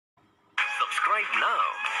subscribe now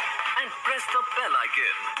and press the bell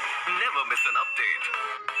icon. Never miss an update.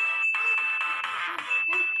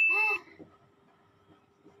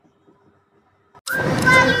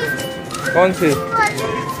 कौन सी?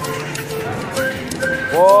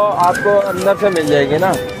 वो आपको अंदर से मिल जाएगी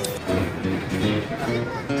ना।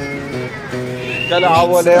 चलो आओ,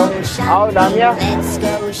 वो ले आओ लामिया,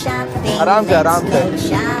 आराम से आराम से।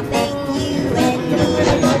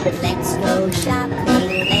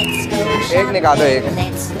 एक निकालो, एक।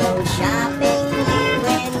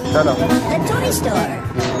 चलो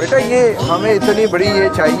बेटा, ये हमें इतनी बड़ी ये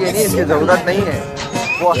चाहिए नहीं, इसकी ज़रूरत नहीं है।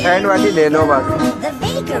 वो हैंड वाली ले लो बस।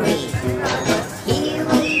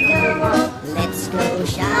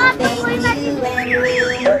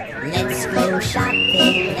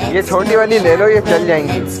 ये छोटी वाली ले लो, ये चल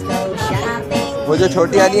जाएंगी। वो जो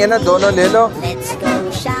छोटी वाली है ना, दोनों ले लो।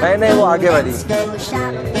 नहीं, वो आगे वाली।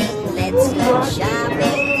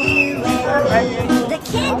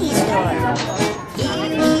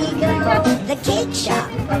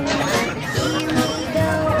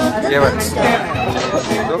 ये बस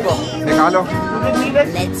देखो, निकालो।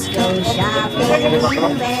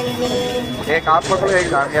 एक आप पकड़ो, एक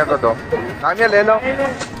लामिया को दो। लामिया ले लो,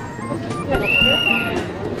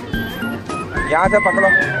 यहाँ से पकड़ो,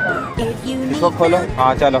 इसको खोलो।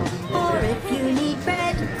 हाँ चलो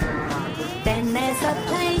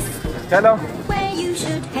चलो।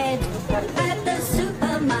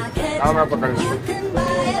 हाँ मैं पकड़ लूँ।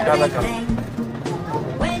 चलो चलो,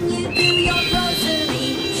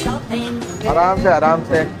 आराम से आराम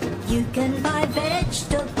से।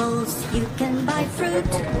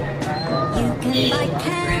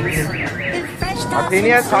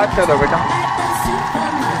 हसीनियत साथ चलो बेटा।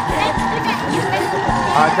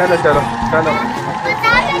 हाँ चलो चलो चलो।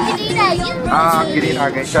 हाँ ग्रीन आ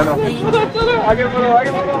गई, चलो आगे बढ़ो,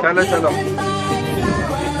 आगे बढ़ो। चलो चलो,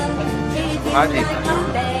 हाँ जी।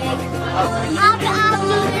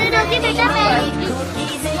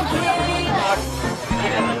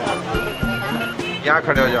 यहाँ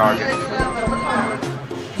खड़े हो जाओ आगे।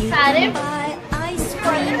 सारे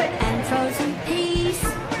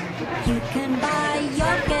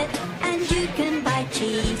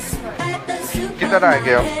किधर आ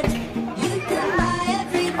गए हो?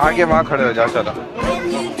 आगे वहाँ खड़े हो जाओ। चलो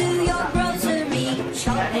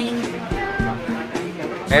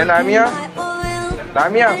ए लामिया,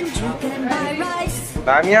 लामिया,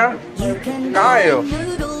 लामिया, कहाँ आए हो?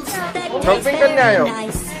 शॉपिंग करने आए हो?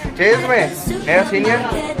 चेज में? नया सीनियर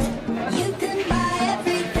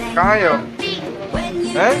कहाँ आए हो?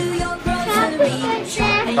 हैं?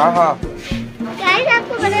 कहाँ?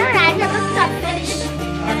 आपको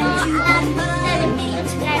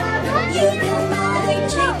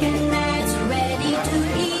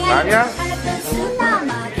लामिया,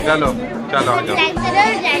 चलो चलो आ जाओ।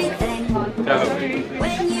 चलो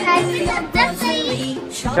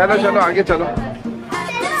चलो चलो आगे चलो,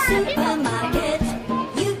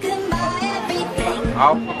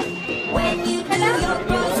 आओ।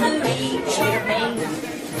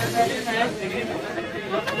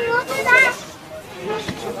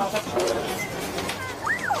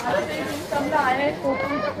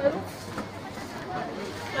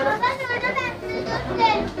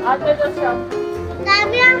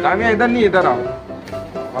 लामिया इधर नहीं, इधर आओ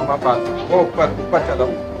मामा पास। ओ ऊपर ऊपर चलो,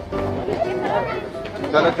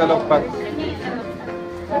 चलो चलो ऊपर।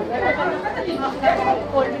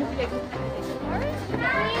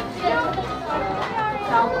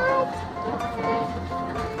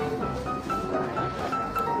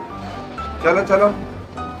 चलो चलो,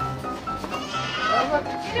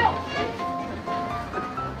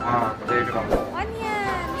 हाँ देख रहा हूँ।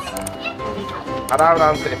 आराम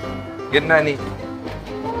आराम से, गिरना नहीं।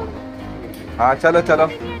 हाँ चलो चलो।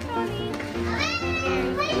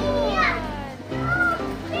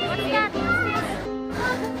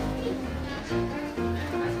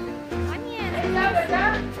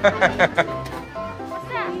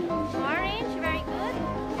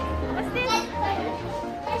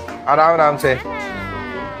 आराम आराम से।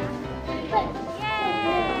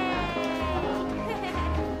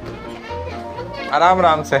 आराम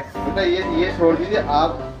आराम से। बेटा ये छोड़ दीजिए,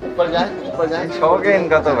 आप ऊपर जाएं, ऊपर जाएं। हो गए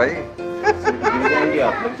इनका तो भाई। जाइए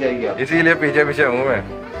आप। इसीलिए पीछे पीछे हूँ मैं।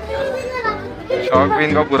 शौक भी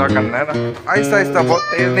इनको पूरा करना है ना। आहिस्ता आहिस्ता, बहुत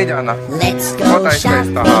तेज नहीं जाना, बहुत आहिस्ता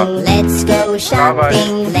आहिस्ता। हाँ शाबाश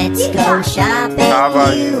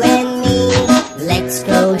शाबाश।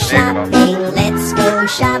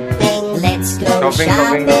 शॉपिंग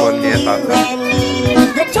शॉपिंग तो बोल दिए साथ में।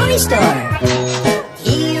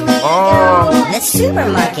 The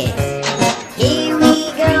supermarket. Here we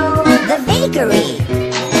go. The bakery.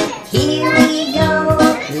 Here we go.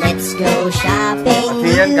 Let's go shopping.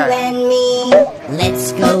 का है? and me.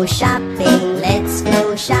 Let's go shopping, let's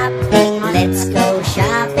go shopping, let's go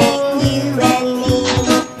shopping, you and me.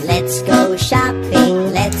 Let's go shopping,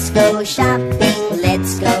 let's go shopping,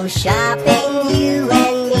 let's go shopping, you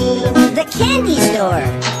and me. The candy store,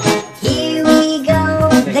 here we go.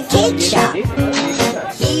 The cake shop,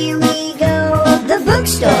 here we go. The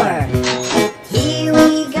bookstore, here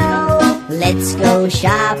we go. Let's go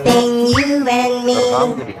shopping, you and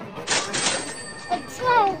me.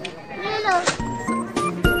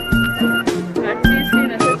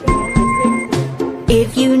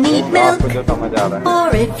 If you need milk आपको जो समझ आ रहा है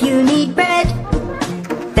or if you need bread,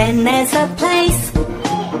 then there's a place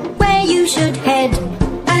where you should head.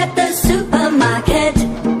 At the supermarket,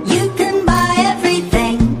 you can buy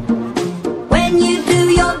everything. When you do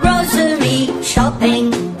your grocery shopping,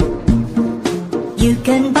 you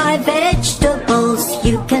can buy vegetables,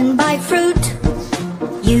 you can buy fruit,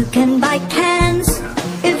 you can buy cans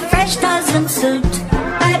if fresh doesn't suit.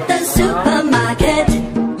 At the supermarket,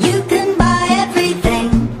 you can buy everything.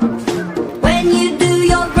 When you do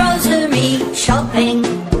your grocery shopping,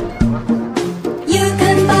 you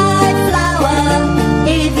can buy flour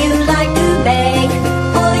if you like to bake,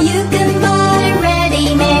 or you can buy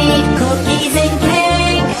ready-made cookies and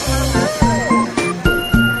cake.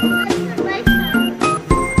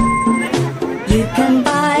 You can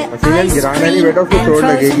buy हसीनन ice गिराना नहीं cream बेटा, उसको and चोट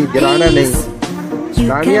लगेगी, frozen गिराना नहीं। peas. You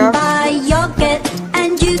नानिया? can buy yogurt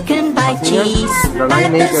and you can buy cheese. लड़ाई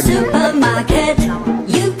At नहीं the करनी है। supermarket,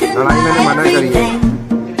 you can लड़ाई buy मैंने मना करी है। everything.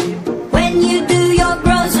 When you do your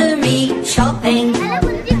grocery shopping,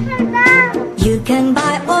 you can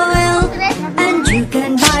buy oil and you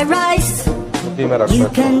can buy rice. उसी में रख You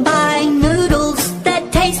सकते can buy noodles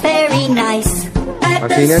that taste very nice. At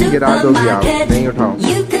the हसीनन गिरा दोगी आप, supermarket, नहीं उठाओ।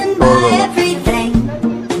 you can छोड़ buy दो। everything.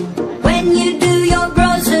 When you do your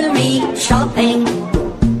grocery shopping,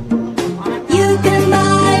 you can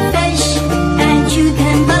buy fish and you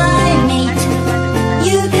can buy meat.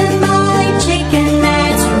 You can buy chicken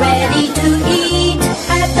that's ready to eat.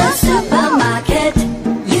 At the supermarket,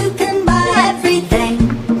 you can buy everything.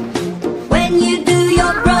 When you do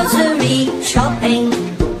your grocery shopping,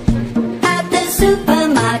 at the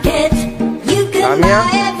supermarket, you can Lamia?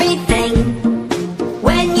 buy everything.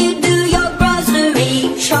 When you do your grocery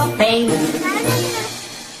shopping.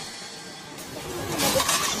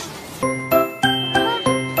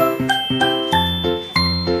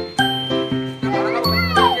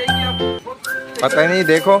 पता नहीं,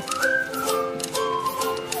 देखो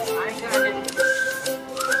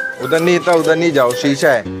उधर नहीं था, उधर नहीं जाओ,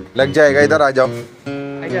 शीशा है, लग जाएगा, इधर आ जाओ।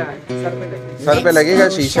 सर पे लगेगा,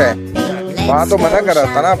 शीशा है। वहाँ तो मना करा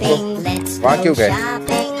था ना आपको, वहाँ क्यों गए?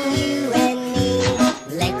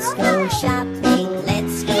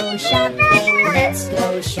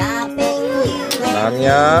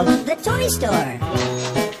 नानिया, The toy store.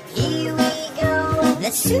 Here we go.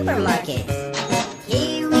 The supermarket.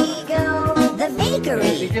 Here we go. The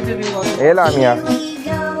bakery. A लामिया, Here we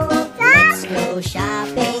go. Let's go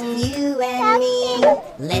shopping, you and me.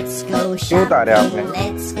 Let's go क्यों उतारे आपने? shopping.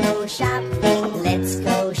 Let's go shopping. Let's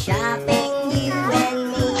go shopping, you and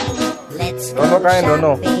me. Let's go दोनों का है,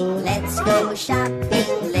 दोनों। shopping. Let's go shopping.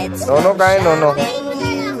 Let's दोनों go का है, दोनों। shopping,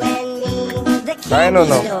 you and me. The का है, candy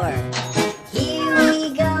दोनों? store. Here we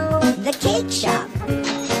go. The cake shop.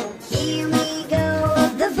 Here we go.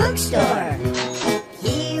 The bookstore.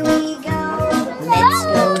 Here we go. Let's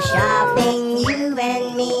go shopping, you and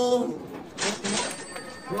me.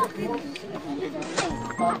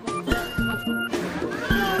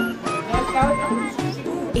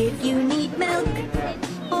 If you need milk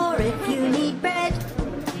or if you need bread,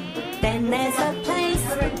 then there's a place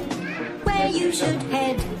where you should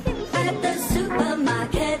head. At the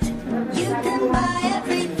supermarket, you can buy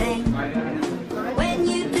everything. When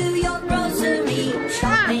you do your grocery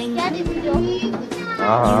shopping, हाँ you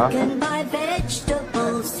हाँ, can buy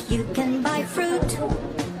vegetables, you can buy fruit,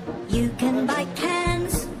 you can buy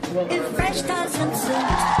cans if fresh doesn't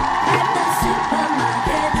suit. At the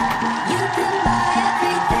supermarket, you can buy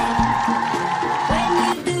everything. When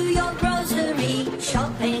you do your grocery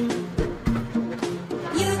shopping,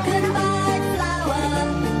 you can buy flour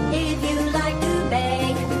if you like to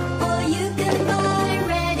bake, or you can buy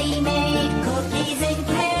ready-made cookies and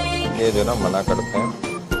cake. ये जो ना मना करते हैं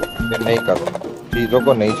कि नहीं करो, चीजों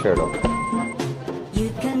को नहीं छेड़ो। You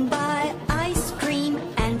can buy ice cream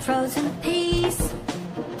and frozen peas.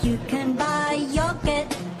 You can buy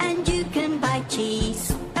yogurt and you can buy cheese.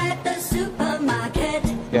 At the supermarket,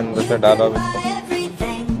 के अंदर you से can डालो buy इसको।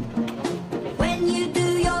 everything. When you do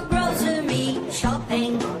your grocery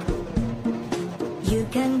shopping, you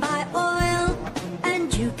can buy oil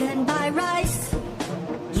and you can buy rice.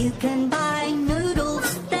 You can buy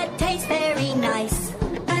noodles that taste very nice.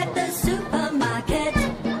 At the supermarket,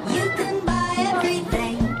 you can buy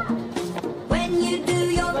everything. When you do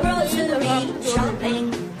your grocery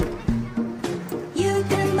shopping, you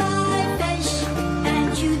can buy fish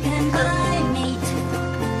and you can buy meat.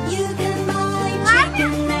 You can buy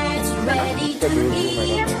chicken that's ready to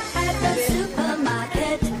eat. At the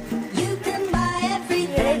supermarket, you can buy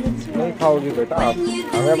everything. नहीं खाओगी बेटा आप, When you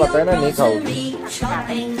do हमें पता है ना your नहीं खाओगी। grocery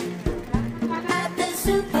shopping, at the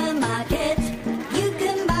supermarket, you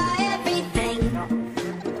can buy everything.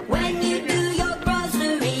 When you do your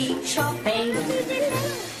grocery shopping.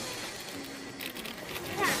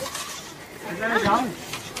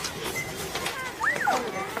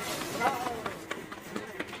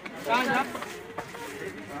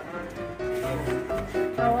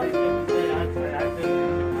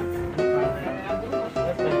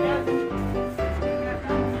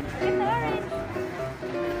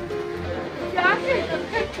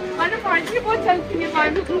 मैंने party बहुत चलती है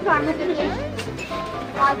पानी की खाने के लिए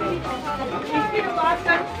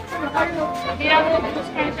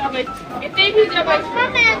इतने भी जब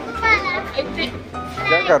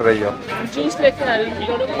क्या कर रही हो? जूस लेके आ रही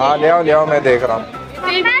हूँ हाँ ले आओ, मैं देख रहा हूँ।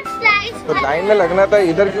 तो लाइन में लगना था,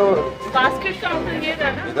 इधर क्यों? बास्केट काउंटर ये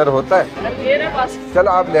रहा ना, इधर होता है। ये रहा बास्केट।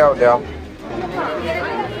 चलो आप ले आओ।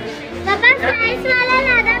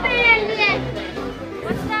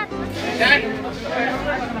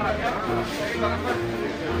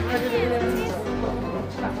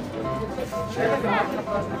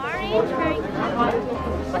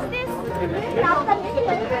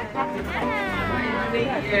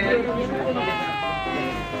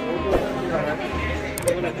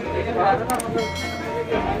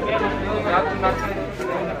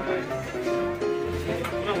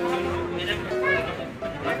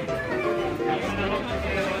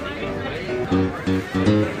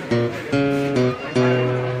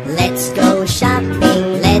 Let's go shopping,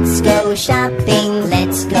 let's go shopping,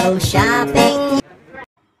 let's go shopping.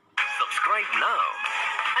 Subscribe now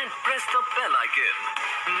and press the bell icon.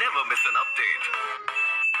 Never miss an update.